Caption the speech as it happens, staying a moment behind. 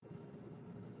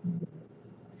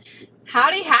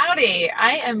Howdy, howdy.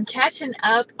 I am catching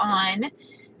up on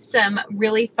some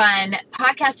really fun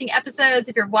podcasting episodes.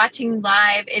 If you're watching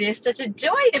live, it is such a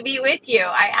joy to be with you.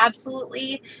 I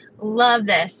absolutely love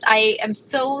this. I am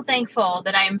so thankful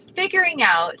that I am figuring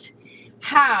out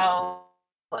how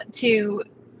to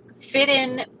fit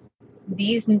in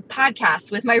these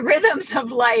podcasts with my rhythms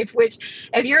of life, which,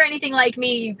 if you're anything like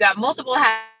me, you've got multiple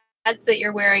hats that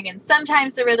you're wearing, and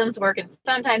sometimes the rhythms work and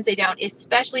sometimes they don't,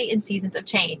 especially in seasons of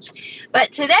change.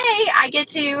 But today I get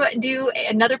to do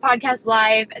another podcast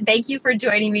live. Thank you for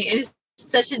joining me. It is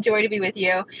such a joy to be with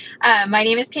you. My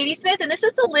name is Katie Smith, and this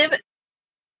is the Live.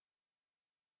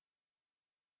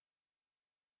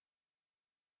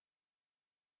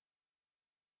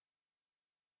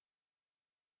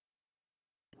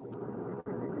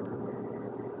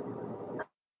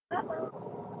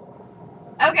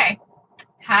 Okay,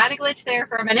 had a glitch there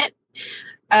for a minute.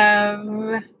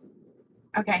 Um,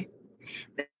 okay.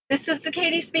 This is the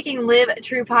Katie Speaking Live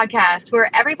True podcast, where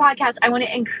every podcast I want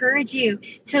to encourage you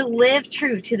to live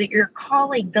true to your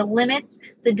calling, the limits,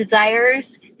 the desires,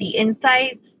 the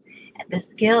insights, the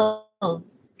skills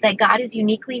that God has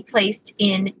uniquely placed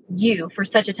in you for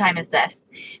such a time as this.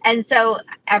 And so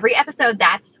every episode,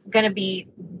 that's going to be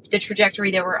the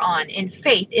trajectory that we're on in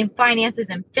faith, in finances,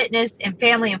 in fitness, in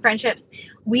family, and friendships.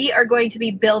 We are going to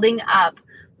be building up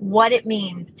what it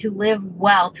means to live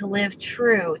well, to live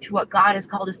true to what God has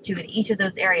called us to in each of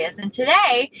those areas. And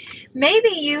today, maybe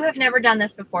you have never done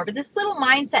this before, but this little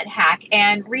mindset hack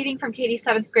and reading from Katie's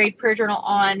seventh grade prayer journal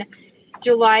on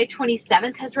July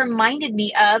 27th has reminded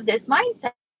me of this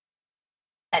mindset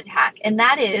hack. And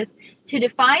that is to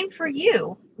define for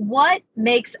you what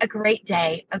makes a great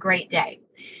day a great day.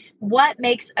 What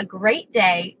makes a great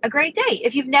day a great day?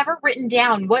 If you've never written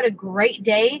down what a great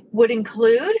day would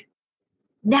include,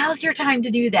 now's your time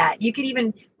to do that. You can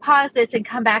even pause this and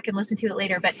come back and listen to it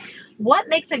later. But what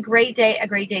makes a great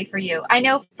day for you? I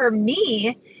know for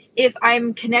me, if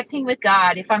I'm connecting with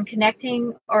God, if I'm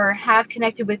connecting or have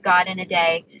connected with God in a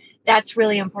day, that's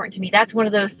really important to me. That's one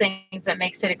of those things that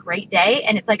makes it a great day.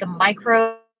 And it's like a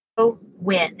micro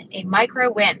win.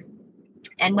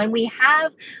 And when we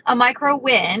have a micro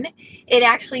win, it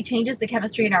actually changes the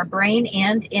chemistry in our brain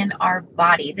and in our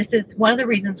body. This is one of the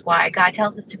reasons why God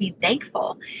tells us to be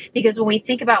thankful, because when we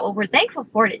think about what we're thankful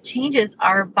for, it changes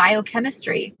our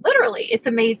biochemistry. Literally, it's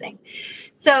amazing.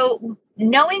 So,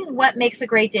 knowing what makes a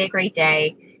great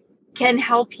day can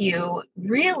help you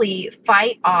really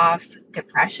fight off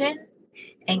depression,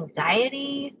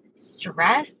 anxiety,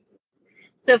 stress.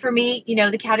 So for me,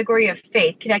 the category of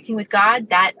faith, connecting with God,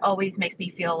 that always makes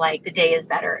me feel like the day is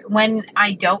better. When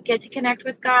I don't get to connect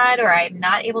with God or I'm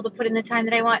not able to put in the time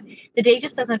that I want, the day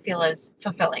just doesn't feel as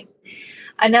fulfilling.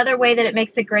 Another way that it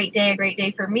makes a great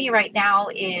day for me right now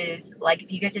is like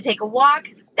if you get to take a walk,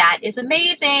 that is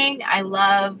amazing. I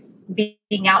love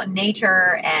being out in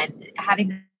nature and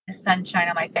having the sunshine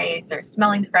on my face or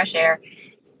smelling the fresh air.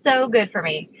 So good for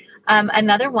me.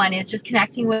 Another one is just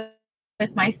connecting with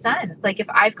my sons. Like if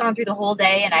I've gone through the whole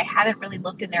day and I haven't really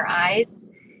looked in their eyes,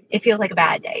 it feels like a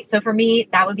bad day. So for me,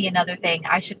 that would be another thing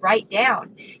I should write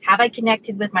down. Have I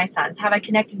connected with my sons? Have I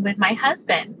connected with my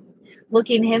husband?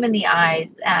 Looking him in the eyes,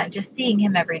 just seeing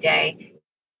him every day,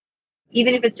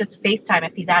 even if it's just FaceTime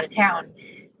if he's out of town,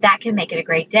 that can make it a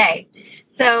great day.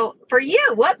 So for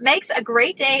you, what makes a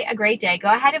great day a great day?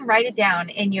 Go ahead and write it down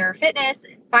in your fitness,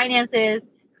 finances,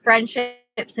 friendships,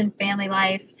 and family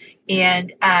life,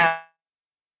 and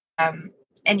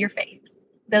and your faith.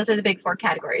 Those are the big four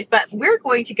categories. But we're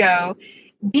going to go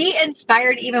be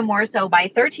inspired even more so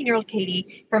by 13-year-old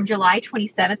Katie from July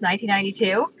 27th,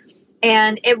 1992.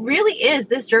 And it really is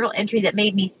this journal entry that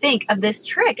made me think of this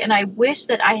trick. And I wish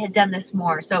that I had done this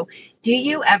more. So, do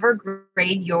you ever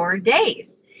grade your days?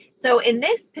 So, in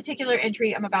this particular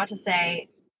entry, I'm about to say,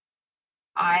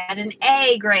 I had an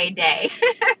A grade day.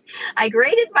 I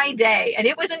graded my day and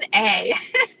it was an A.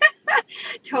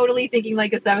 Totally thinking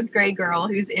like a seventh grade girl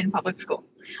who's in public school.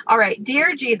 All right.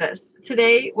 Dear Jesus,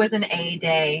 today was an A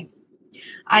day.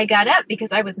 I got up because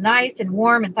I was nice and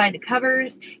warm inside the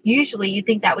covers. Usually you'd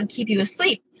think that would keep you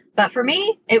asleep, but for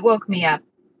me, it woke me up.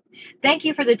 Thank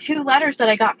you for the 2 letters that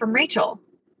I got from Rachel.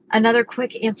 Another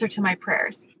quick answer to my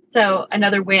prayers. So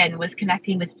another win was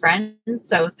connecting with friends.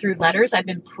 So through letters, I've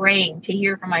been praying to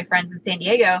hear from my friends in San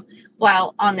Diego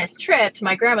while on this trip to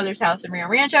my grandmother's house in Rio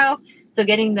Rancho. So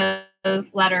getting those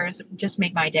letters just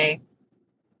made my day.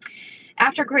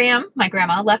 After my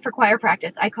grandma, left for choir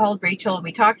practice, I called Rachel and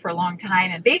we talked for a long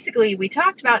time. And basically, we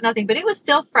talked about nothing, but it was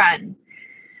still fun.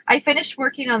 I finished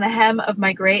working on the hem of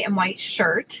my gray and white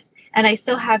shirt, and I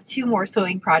still have 2 more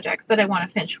sewing projects that I want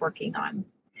to finish working on.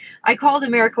 I called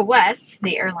America West,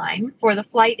 the airline, for the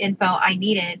flight info I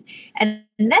needed, and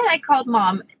then I called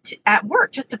mom at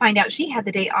work just to find out she had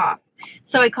the day off.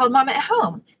 So I called mom at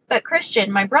home, but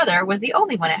Christian, my brother, was the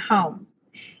only one at home.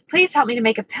 Please help me to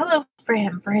make a pillow for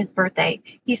him for his birthday.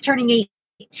 He's turning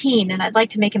 18, and I'd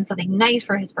like to make him something nice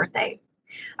for his birthday.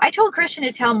 I told Christian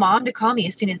to tell mom to call me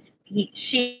as soon as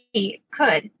she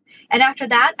could. And after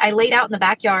that, I laid out in the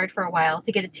backyard for a while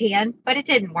to get a tan, but it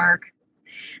didn't work.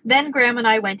 Then Graham and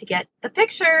I went to get the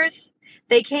pictures.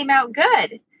 They came out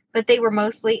good, but they were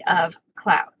mostly of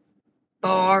clouds.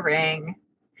 Boring.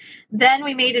 Then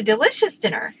we made a delicious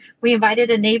dinner. We invited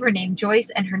a neighbor named Joyce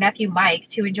and her nephew Mike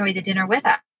to enjoy the dinner with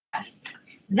us.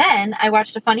 Then I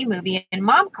watched a funny movie and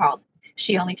mom called.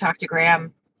 She only talked to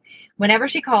Graham. Whenever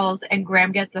she calls and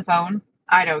Graham gets the phone,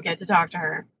 I don't get to talk to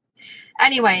her.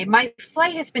 Anyway, my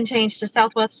flight has been changed to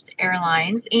Southwest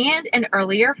Airlines and an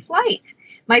earlier flight.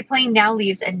 My plane now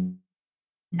leaves at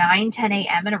 9:10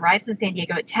 a.m. and arrives in San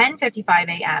Diego at 10:55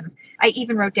 a.m. I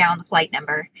even wrote down the flight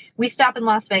number. We stop in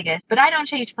Las Vegas, but I don't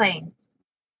change planes.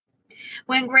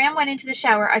 When Graham went into the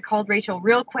shower, I called Rachel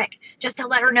real quick just to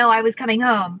let her know I was coming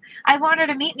home. I want her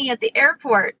to meet me at the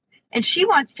airport, and she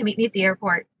wants to meet me at the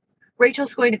airport.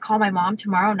 Rachel's going to call my mom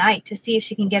tomorrow night to see if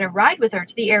she can get a ride with her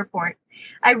to the airport.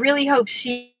 I really hope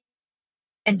she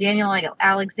and Daniel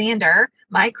Alexander,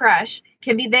 my crush,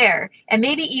 can be there, and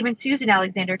maybe even Susan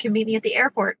Alexander can meet me at the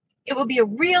airport. It will be a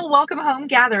real welcome home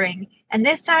gathering, and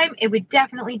this time it would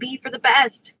definitely be for the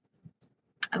best.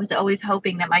 I was always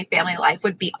hoping that my family life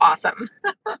would be awesome.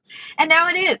 And now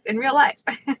it is in real life.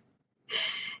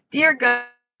 Dear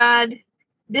God,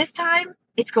 this time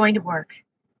it's going to work.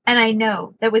 And I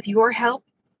know that with your help,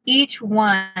 each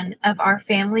one of our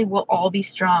family will all be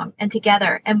strong and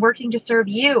together and working to serve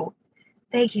you.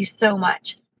 Thank you so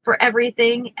much for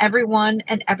everything, everyone,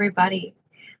 and everybody.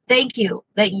 Thank you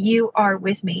that you are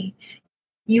with me.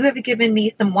 You have given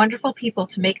me some wonderful people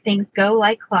to make things go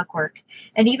like clockwork.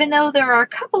 And even though there are a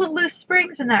couple of loose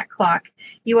springs in that clock,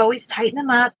 you always tighten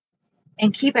them up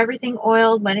and keep everything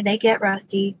oiled when they get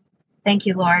rusty. Thank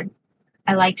you, Lord.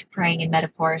 I liked praying in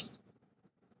metaphors.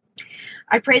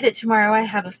 I pray that tomorrow I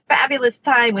have a fabulous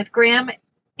time with Graham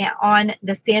on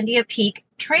the Sandia Peak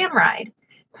tram ride.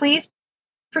 Please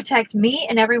protect me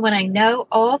and everyone I know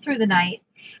all through the night.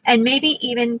 And maybe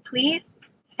even, please,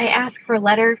 I ask for a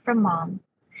letter from Mom.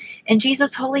 In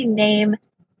Jesus' holy and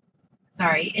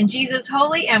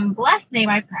blessed name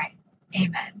I pray.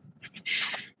 Amen.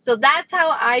 So that's how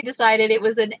I decided it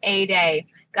was an A day.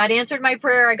 God answered my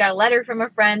prayer. I got a letter from a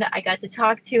friend. I got to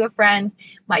talk to a friend.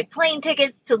 My plane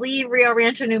tickets to leave Rio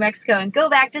Rancho, New Mexico and go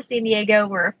back to San Diego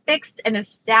were fixed and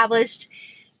established.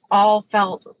 All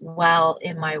felt well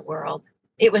in my world.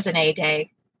 It was an A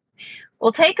day.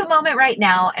 Well, take a moment right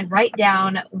now and write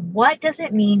down, what does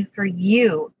it mean for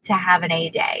you to have an A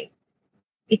day?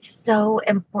 It's so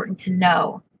important to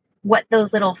know what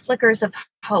those little flickers of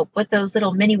hope, what those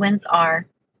little mini wins are.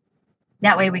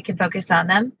 That way we can focus on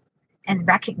them and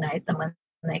recognize them when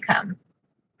they come.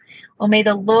 Well, may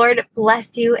the Lord bless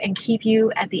you and keep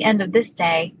you at the end of this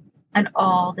day and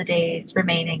all the days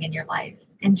remaining in your life.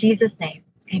 In Jesus' name,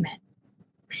 amen.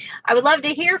 I would love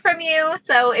to hear from you.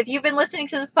 So if you've been listening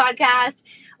to this podcast,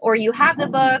 or you have the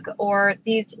book, or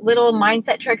these little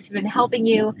mindset tricks have been helping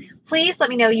you, please let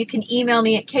me know. You can email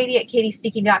me at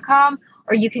katie@katiespeaking.com,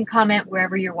 or you can comment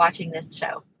wherever you're watching this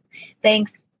show.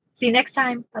 Thanks. See you next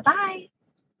time. Bye-bye.